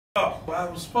Oh, well, I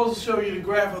was supposed to show you the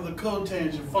graph of the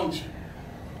cotangent function.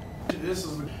 This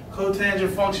is the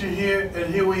cotangent function here,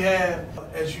 and here we have,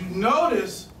 as you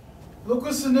notice, look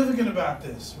what's significant about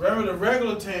this. Remember, the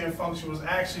regular tangent function was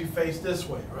actually faced this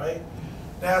way, right?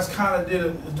 Now it's kind of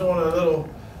doing a little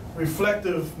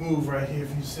reflective move right here,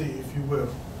 if you see, if you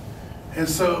will. And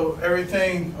so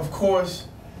everything, of course,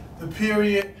 the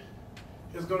period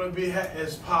is going to be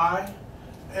as pi.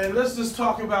 And let's just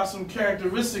talk about some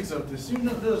characteristics of this. You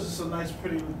know, this is a nice,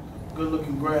 pretty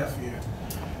good-looking graph here.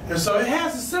 And so it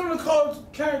has the similar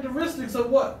characteristics of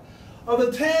what? Of the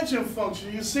tangent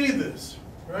function. You see this,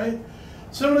 right?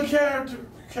 Similar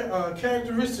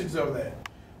characteristics of that.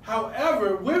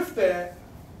 However, with that,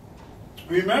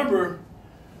 remember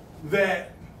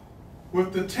that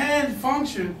with the tangent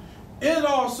function, it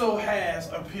also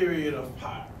has a period of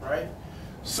pi, right?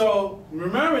 So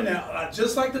remember now,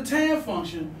 just like the tan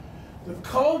function, the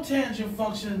cotangent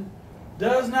function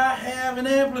does not have an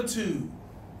amplitude,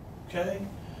 okay?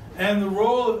 And the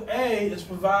role of A is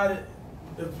provides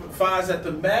that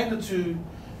the magnitude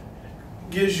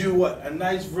gives you what? A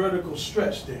nice vertical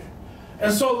stretch there.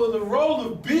 And so the role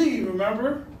of B,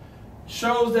 remember,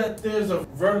 shows that there's a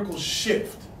vertical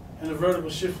shift, and the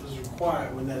vertical shift is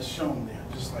required when that's shown there,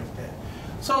 just like that.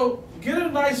 So get a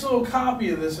nice little copy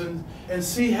of this and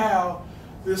see how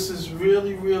this is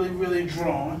really, really, really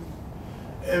drawn.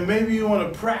 And maybe you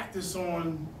want to practice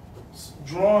on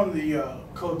drawing the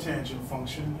cotangent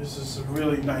function. This is a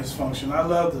really nice function. I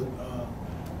love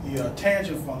the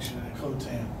tangent function and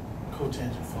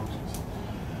cotangent functions.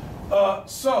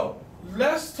 So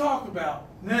let's talk about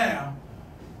now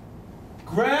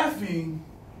graphing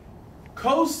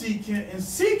cosecant and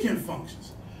secant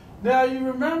functions. Now you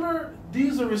remember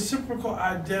these are reciprocal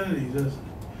identities, isn't it?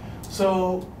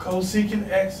 So cosecant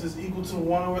x is equal to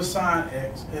 1 over sine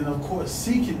x, and of course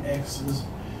secant x is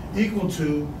equal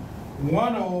to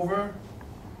 1 over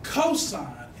cosine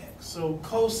x. So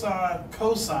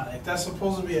cosine x, that's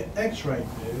supposed to be an x right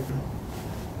there,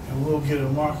 and we'll get a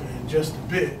marker in just a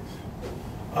bit.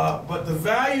 But the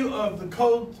value of the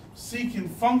cosecant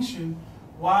function,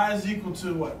 y is equal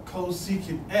to what?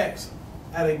 Cosecant x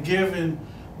at a given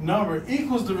number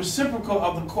equals the reciprocal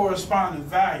of the corresponding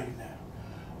value now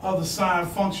of the sine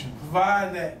function,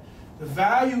 provided that the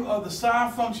value of the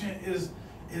sine function is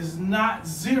not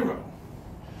 0.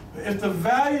 If the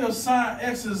value of sine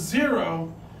x is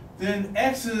 0, then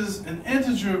x is an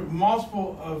integer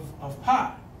multiple of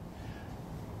pi.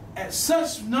 At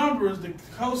such numbers, the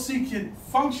cosecant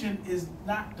function is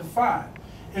not defined.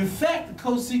 In fact, the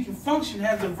cosecant function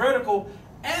has a vertical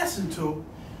asymptote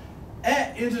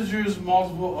at integers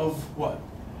multiple of what?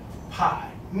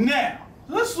 Pi. Now,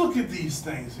 let's look at these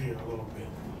things here a little bit.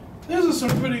 These are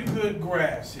some pretty good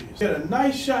graphs here. Get a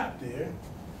nice shot there.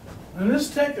 And let's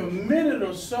take a minute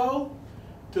or so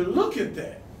to look at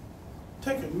that.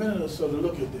 Take a minute or so to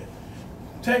look at that.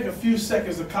 Take a few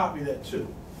seconds to copy that too.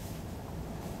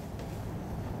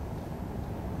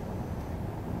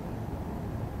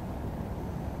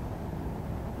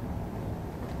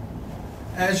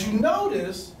 As you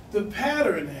notice, the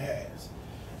pattern it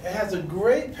has a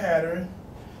great pattern.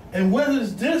 And what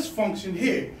is this function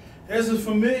here? There's a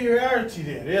familiarity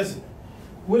there, isn't it?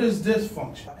 What is this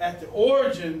function? At the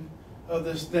origin of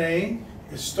this thing,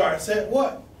 it starts at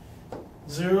what?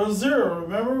 0, 0.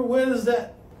 Remember, what is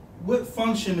that? What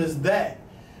function is that?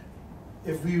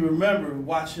 If we remember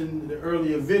watching the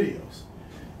earlier videos.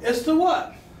 It's the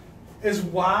what? It's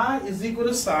y is equal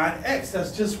to sine x.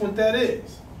 That's just what that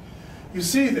is. You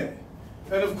see that?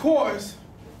 And of course,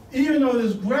 even though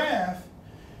this graph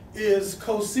is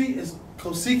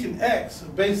cosecant x, a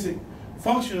basic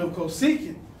function of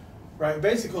cosecant, right?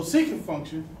 Basic cosecant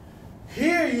function,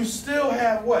 here you still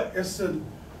have what? It's a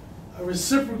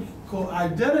reciprocal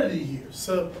identity here.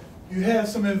 So you have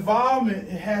some involvement,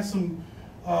 it has some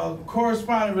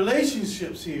corresponding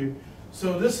relationships here.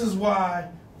 So this is why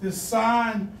this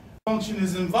sine function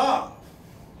is involved,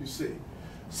 you see.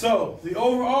 So the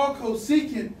overall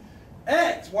cosecant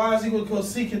x, y is equal to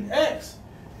cosecant x,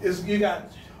 is you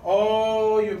got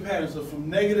all your patterns. So from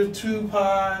 -2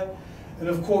 pi, and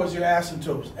of course your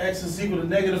asymptotes. X is equal to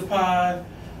 -pi,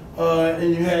 and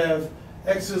you have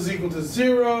x is equal to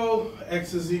 0,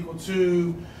 x is equal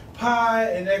to pi,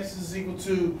 and x is equal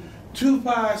to 2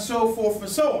 pi, so forth and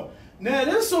so on. Now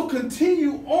this will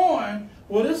continue on.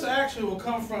 Well, this actually will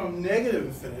come from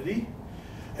 -infinity,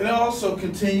 and it'll also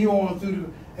continue on through the,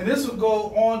 and this will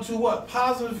go on to what?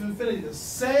 Positive infinity, the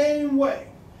same way.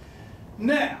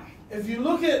 Now, if you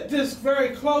look at this very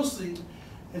closely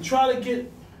and try to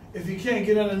get, if you can't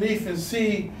get underneath and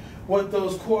see what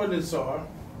those coordinates are,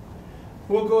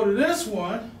 we'll go to this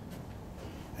one,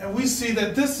 And we see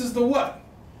that this is the what?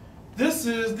 This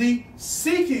is the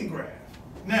secant graph.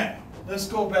 Now, let's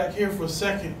go back here for a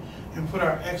second and put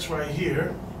our x right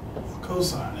here,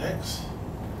 cosine x.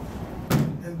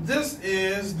 And this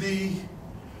is the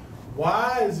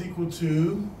y is equal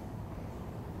to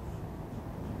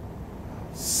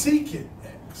secant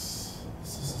x.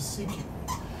 This is the secant.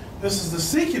 This is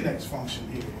the secant x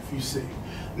function here, if you see.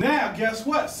 Now, guess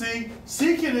what? See,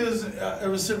 secant is a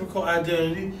reciprocal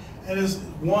identity, and it's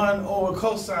 1 over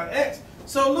cosine x.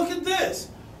 So look at this.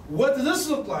 What does this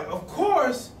look like? Of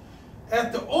course,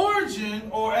 at the origin,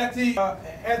 or at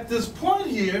this point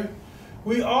here,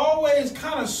 we always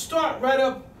kind of start right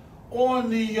up on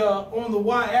the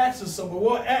y-axis somewhere.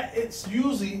 Well, it's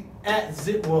usually at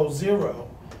 0.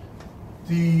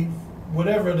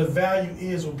 Whatever the value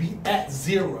is will be at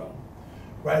 0,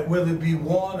 right? Whether it be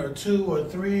 1 or 2 or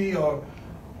 3 or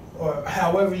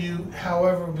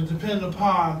however, but depending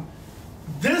upon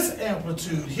this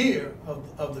amplitude here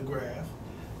of the graph.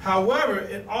 However,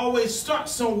 it always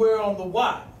starts somewhere on the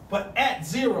y, but at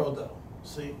 0 though.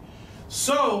 See,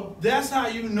 so that's how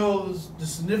you know the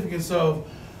significance of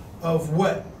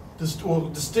what or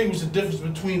distinguish the difference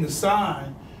between the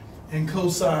sine and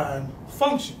cosine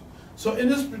function. So in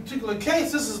this particular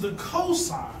case, this is the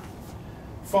cosine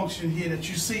function here that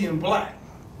you see in black,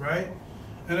 right?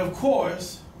 And of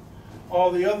course,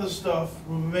 all the other stuff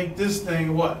will make this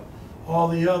thing what? All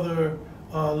the other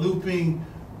looping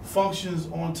functions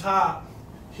on top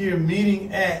here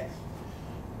meeting at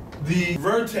the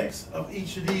vertex of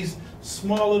each of these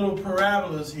small little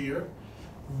parabolas here.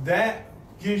 That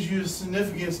gives you the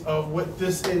significance of what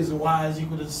this is, y is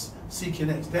equal to secant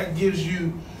x. That gives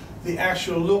you the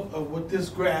actual look of what this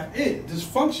graph is, this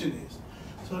function is.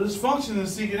 So this function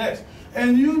is secant x.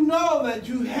 And you know that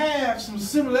you have some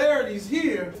similarities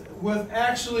here with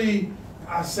actually,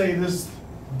 I say this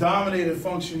dominated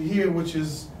function here, which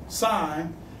is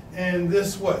sine, and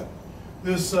this what?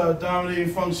 This dominated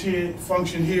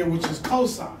function here, which is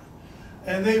cosine.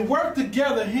 And they work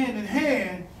together hand in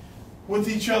hand with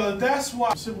each other. That's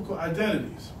why reciprocal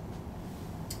identities.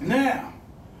 Now,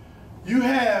 you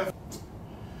have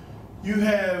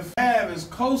as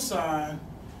cosine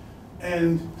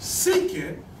and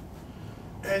secant,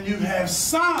 and you have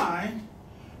sine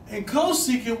and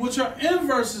cosecant, which are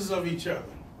inverses of each other.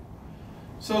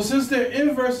 So since they're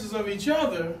inverses of each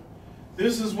other,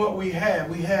 this is what we have.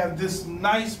 We have this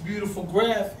nice, beautiful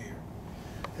graph here.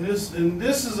 And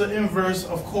this is an inverse,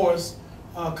 of course.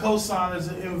 Cosine is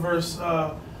an inverse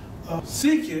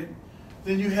secant.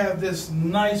 Then you have this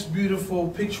nice, beautiful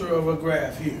picture of a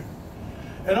graph here.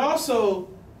 And also,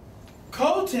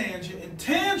 cotangent and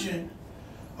tangent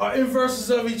are inverses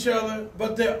of each other,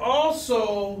 but they're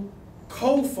also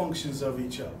co-functions of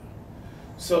each other.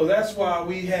 So that's why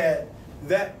we had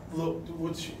that look,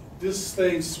 which this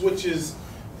thing switches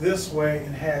this way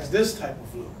and has this type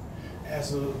of look,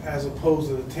 as opposed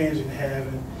to the tangent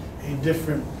having a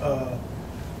different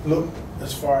look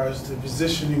as far as the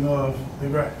positioning of the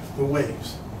graph, the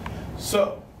waves.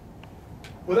 So,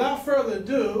 without further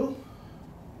ado,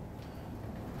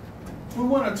 we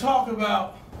want to talk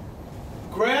about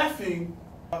graphing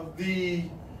of the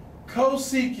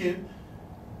cosecant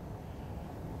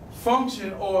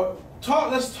function, or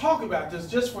let's talk about this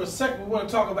just for a second. We want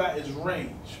to talk about its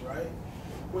range, right?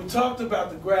 We talked about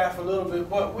the graph a little bit,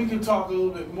 but we can talk a little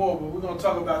bit more, but we're going to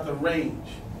talk about the range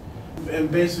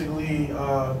and basically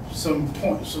some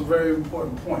very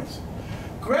important points.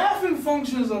 Graphing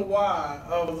functions of y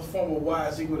of the form of y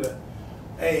is equal to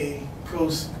a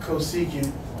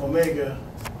cosecant omega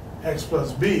x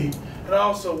plus b, and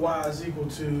also y is equal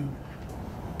to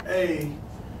a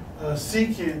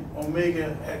secant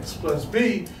omega x plus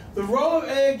b. The role of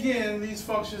a, again, in these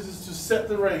functions is to set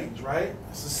the range, right?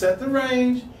 It's to set the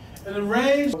range, and the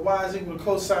range of y is equal to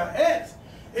cosine x.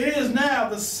 It is now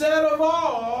the set of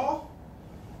all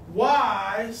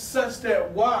y such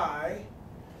that y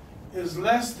is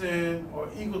less than or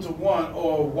equal to 1,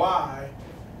 or y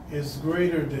is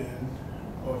greater than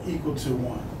or equal to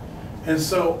 1. And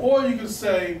so, or you can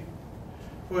say,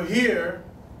 well, here,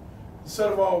 the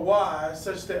set of all y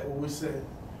such that, well, we said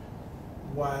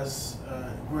y is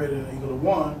greater than or equal to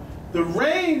 1. The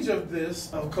range of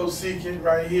this, of cosecant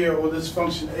right here, or this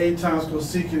function a times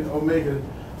cosecant omega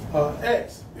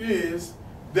x, is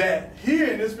that here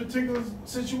in this particular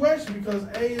situation, because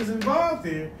a is involved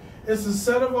here, it's the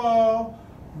set of all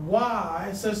y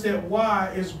such that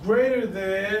y is greater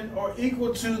than or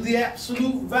equal to the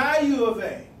absolute value of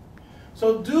a.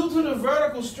 So due to the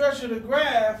vertical stretch of the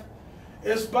graph,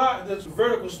 the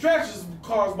vertical stretch is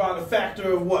caused by the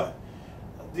factor of what?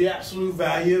 The absolute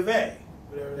value of a.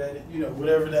 whatever that,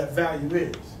 whatever that value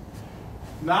is.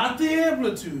 Not the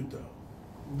amplitude though,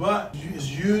 but it's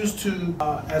used to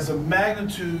as a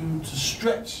magnitude to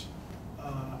stretch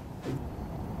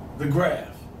the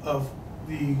graph of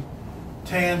the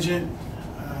tangent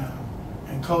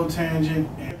and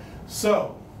cotangent.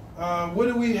 So, what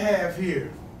do we have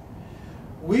here?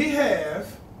 We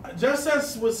have, just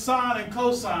as with sine and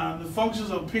cosine, the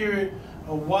functions of period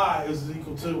of y is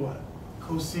equal to what?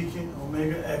 Cosecant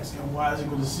omega x, and y is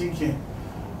equal to secant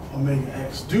omega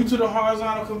x. Due to the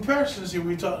horizontal compressions here,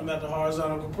 we're talking about the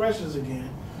horizontal compressions again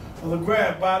of the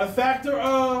graph. By the factor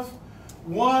of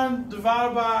 1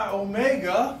 divided by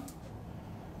omega,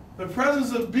 the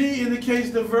presence of b indicates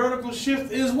the vertical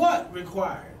shift is what?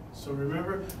 Required. So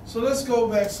remember, so let's go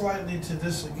back slightly to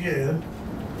this again.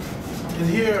 And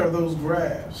here are those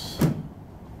graphs.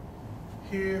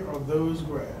 Here are those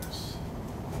graphs.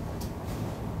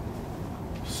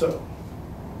 So,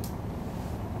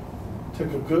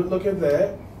 take a good look at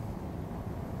that.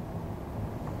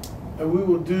 And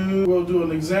we'll do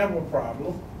an example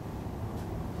problem.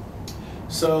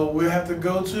 So we'll have to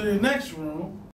go to the next room.